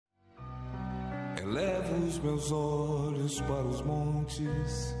Elevo os meus olhos para os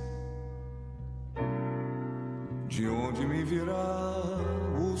montes, de onde me virá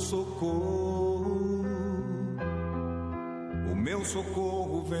o socorro? O meu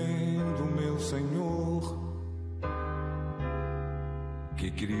socorro vem do meu Senhor,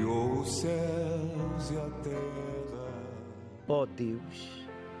 que criou os céus e a terra. Ó Deus,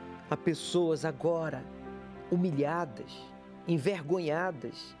 há pessoas agora humilhadas,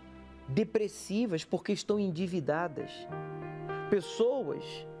 envergonhadas, depressivas porque estão endividadas.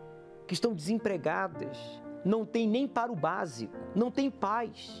 Pessoas que estão desempregadas, não têm nem para o básico, não têm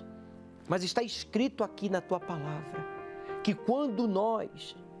paz. Mas está escrito aqui na tua palavra que quando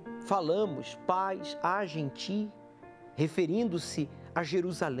nós falamos paz haja em ti, referindo-se a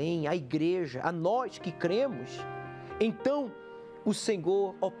Jerusalém, à igreja, a nós que cremos, então o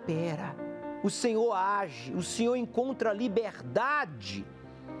Senhor opera, o Senhor age, o Senhor encontra liberdade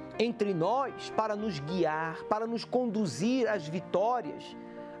entre nós para nos guiar, para nos conduzir às vitórias,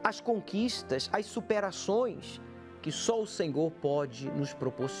 às conquistas, às superações que só o Senhor pode nos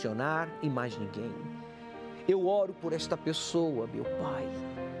proporcionar e mais ninguém. Eu oro por esta pessoa, meu Pai,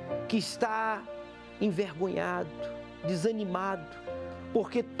 que está envergonhado, desanimado,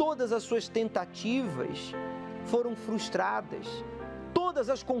 porque todas as suas tentativas foram frustradas, todas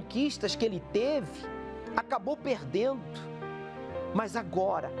as conquistas que ele teve, acabou perdendo. Mas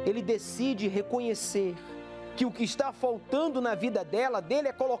agora ele decide reconhecer que o que está faltando na vida dele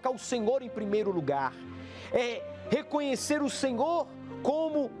é colocar o Senhor em primeiro lugar. É reconhecer o Senhor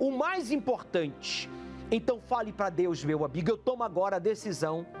como o mais importante. Então fale para Deus, meu amigo, eu tomo agora a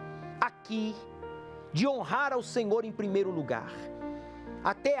decisão aqui de honrar ao Senhor em primeiro lugar.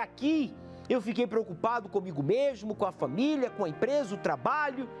 Até aqui eu fiquei preocupado comigo mesmo, com a família, com a empresa, o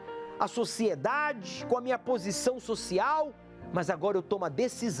trabalho, a sociedade, com a minha posição social. Mas agora eu tomo a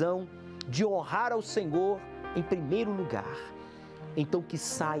decisão de honrar ao Senhor em primeiro lugar. Então que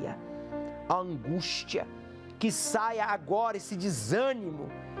saia a angústia, que saia agora esse desânimo,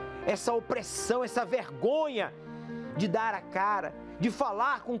 essa opressão, essa vergonha de dar a cara, de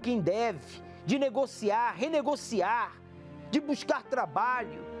falar com quem deve, de negociar, renegociar, de buscar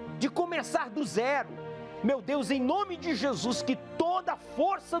trabalho, de começar do zero. Meu Deus, em nome de Jesus, que toda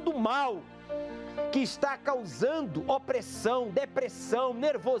força do mal que está causando opressão, depressão,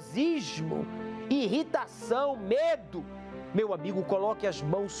 nervosismo, irritação, medo, meu amigo, coloque as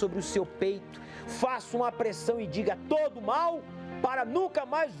mãos sobre o seu peito, faça uma pressão e diga todo mal para nunca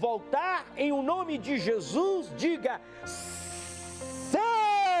mais voltar, em o nome de Jesus, diga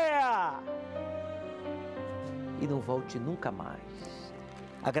saia e não volte nunca mais.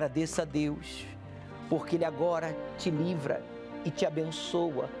 Agradeça a Deus, porque Ele agora te livra e te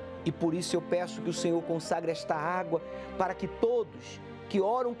abençoa. E por isso eu peço que o Senhor consagre esta água para que todos que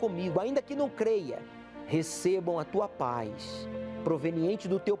oram comigo, ainda que não creia, recebam a tua paz, proveniente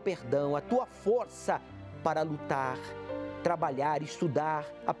do teu perdão, a tua força para lutar, trabalhar, estudar,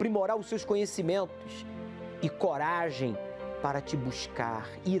 aprimorar os seus conhecimentos e coragem para te buscar,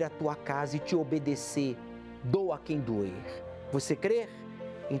 ir à tua casa e te obedecer, doa quem doer. Você crê?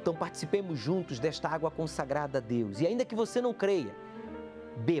 Então participemos juntos desta água consagrada a Deus. E ainda que você não creia,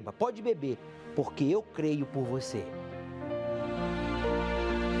 beba, pode beber, porque eu creio por você.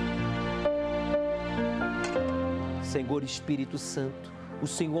 Senhor Espírito Santo, o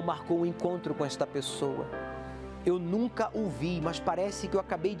Senhor marcou um encontro com esta pessoa. Eu nunca o vi, mas parece que eu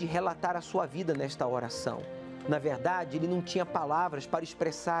acabei de relatar a sua vida nesta oração. Na verdade, ele não tinha palavras para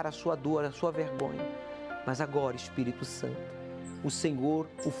expressar a sua dor, a sua vergonha. Mas agora, Espírito Santo, o Senhor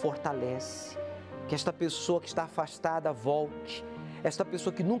o fortalece. Que esta pessoa que está afastada volte. Esta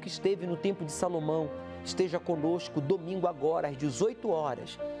pessoa que nunca esteve no Templo de Salomão esteja conosco domingo agora às 18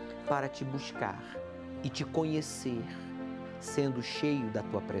 horas para te buscar e te conhecer, sendo cheio da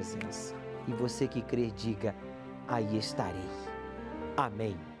tua presença. E você que crê, diga, aí estarei.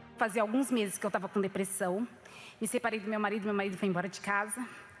 Amém. Fazia alguns meses que eu estava com depressão, me separei do meu marido foi embora de casa,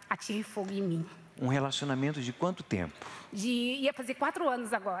 atirei fogo em mim. Um relacionamento de quanto tempo? Ia fazer 4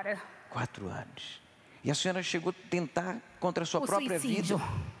 anos agora. 4 anos. E a senhora chegou a tentar contra a sua própria suicídio. vida?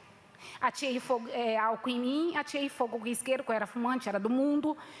 Atirei fogo, álcool em mim, atirei fogo com isqueiro, que eu era fumante, era do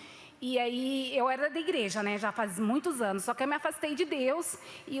mundo. E aí, eu era da igreja, né, já faz muitos anos, só que eu me afastei de Deus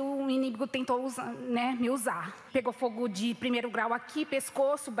e o inimigo tentou me usar. Pegou fogo de 1º grau aqui,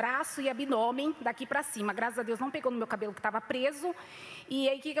 pescoço, braço e abdômen, daqui pra cima. Graças a Deus não pegou no meu cabelo que estava preso. E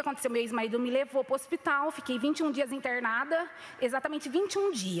aí, o que aconteceu? Meu ex-marido me levou para o hospital, fiquei 21 dias internada, exatamente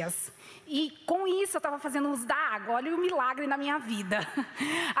 21 dias. E com isso, eu estava fazendo uso da água, olha o milagre na minha vida.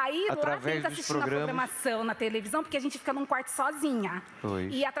 Aí, lá dentro, assistindo a programação na televisão, porque a gente fica num quarto sozinha.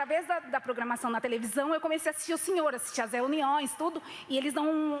 Pois. E através da programação na televisão, eu comecei a assistir o Senhor, assistir as reuniões, tudo, e eles dão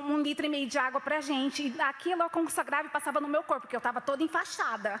 1,5 litro de água pra gente. E aquilo eu consagrava e passava no meu corpo, porque eu estava toda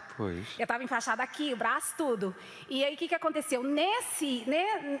enfaixada. Pois. Eu estava enfaixada aqui, o braço, tudo. E aí, o que aconteceu?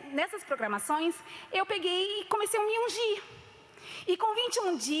 Nessas programações, eu peguei e comecei a me ungir. E com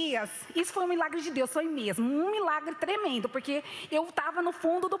 21 dias, isso foi um milagre de Deus, foi mesmo, um milagre tremendo, porque eu estava no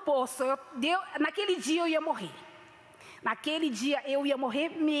fundo do poço, naquele dia eu ia morrer. Naquele dia eu ia morrer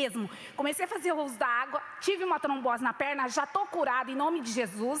mesmo. Comecei a fazer o uso da água, tive uma trombose na perna, já estou curada em nome de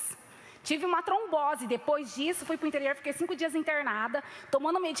Jesus. Tive uma trombose, depois disso fui para o interior, fiquei 5 dias internada,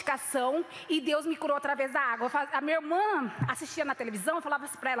 tomando medicação, e Deus me curou através da água. A minha irmã assistia na televisão, eu falava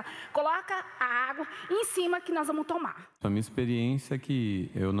assim para ela, coloca a água em cima que nós vamos tomar. A minha experiência é que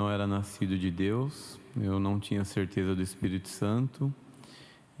eu não era nascido de Deus, eu não tinha certeza do Espírito Santo.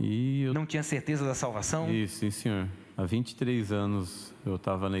 E eu Não tinha certeza da salvação? Isso, sim, senhor. Há 23 anos eu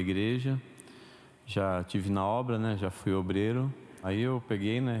estava na igreja, já estive na obra, né? Já fui obreiro. Aí eu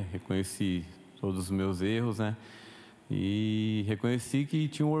peguei, né? Reconheci todos os meus erros, né? E reconheci que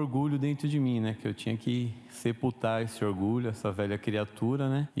tinha um orgulho dentro de mim, né? Que eu tinha que sepultar esse orgulho, essa velha criatura,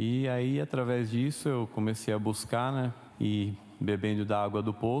 né? E aí, através disso, eu comecei a buscar, né? E bebendo da água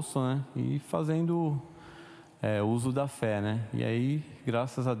do poço, né? E fazendo uso da fé, né? E aí,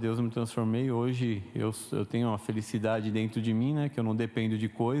 graças a Deus, eu me transformei. Hoje eu tenho uma felicidade dentro de mim, né? Que eu não dependo de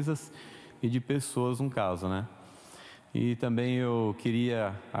coisas e de pessoas, no caso, né? E também eu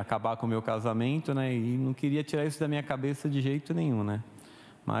queria acabar com o meu casamento, né? E não queria tirar isso da minha cabeça de jeito nenhum, né?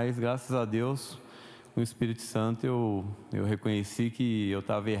 Mas, graças a Deus, com o Espírito Santo, eu reconheci que eu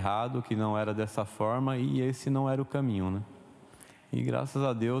estava errado, que não era dessa forma e esse não era o caminho, né? E, graças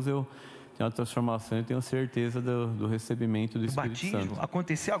a Deus, eu tenho uma transformação e tenho certeza do recebimento do Espírito batismo Santo.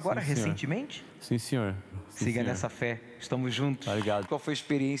 Aconteceu agora, Sim, senhor. recentemente? Sim, senhor. Sim, Siga senhor. nessa fé, estamos juntos. Obrigado. Qual foi a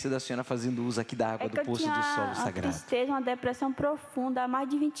experiência da senhora fazendo uso aqui da água do poço do solo uma sagrado? tristeza, uma depressão profunda há mais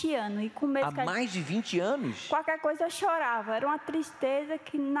de 20 anos. E com medo Há mais de 20 anos? qualquer coisa eu chorava. Era uma tristeza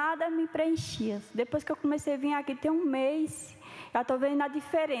que nada me preenchia. Depois que eu comecei a vir aqui, tem um mês, já estou vendo a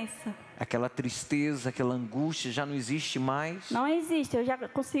diferença. Aquela tristeza, aquela angústia já não existe mais? Não existe, eu já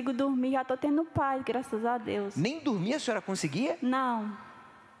consigo dormir, já estou tendo paz, graças a Deus. Nem dormir a senhora conseguia? Não,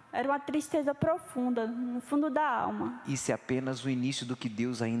 era uma tristeza profunda, no fundo da alma. Isso é apenas o início do que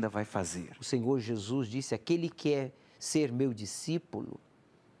Deus ainda vai fazer. O Senhor Jesus disse, aquele que quer ser meu discípulo,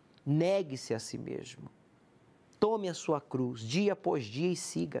 negue-se a si mesmo. Tome a sua cruz, dia após dia, e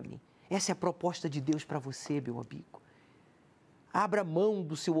siga-me. Essa é a proposta de Deus para você, meu amigo. Abra mão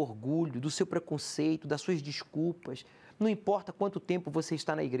do seu orgulho, do seu preconceito, das suas desculpas. Não importa quanto tempo você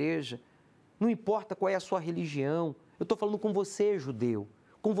está na igreja, não importa qual é a sua religião. Eu estou falando com você, judeu,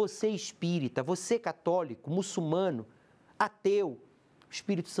 com você, espírita, você, católico, muçulmano, ateu. O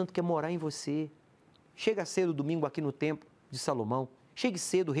Espírito Santo quer morar em você. Chega cedo domingo aqui no Templo de Salomão. Chegue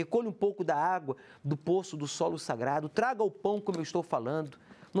cedo, recolha um pouco da água do poço do solo sagrado. Traga o pão como eu estou falando.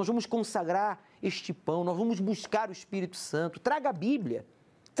 Nós vamos consagrar este pão, nós vamos buscar o Espírito Santo. Traga a Bíblia,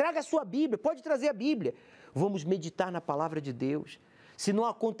 traga a sua Bíblia, pode trazer a Bíblia. Vamos meditar na palavra de Deus. Se não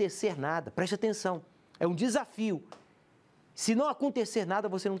acontecer nada, preste atenção, é um desafio. Se não acontecer nada,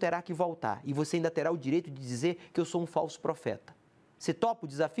 você não terá que voltar. E você ainda terá o direito de dizer que eu sou um falso profeta. Você topa o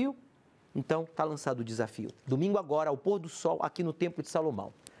desafio? Então, está lançado o desafio. Domingo agora, ao pôr do sol, aqui no Templo de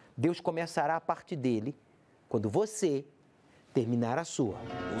Salomão. Deus começará a partir dele, quando você terminar a sua.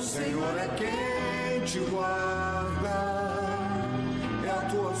 O Senhor é quem te guarda, é a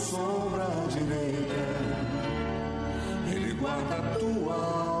tua sombra direita, Ele guarda a tua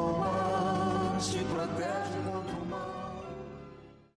alma.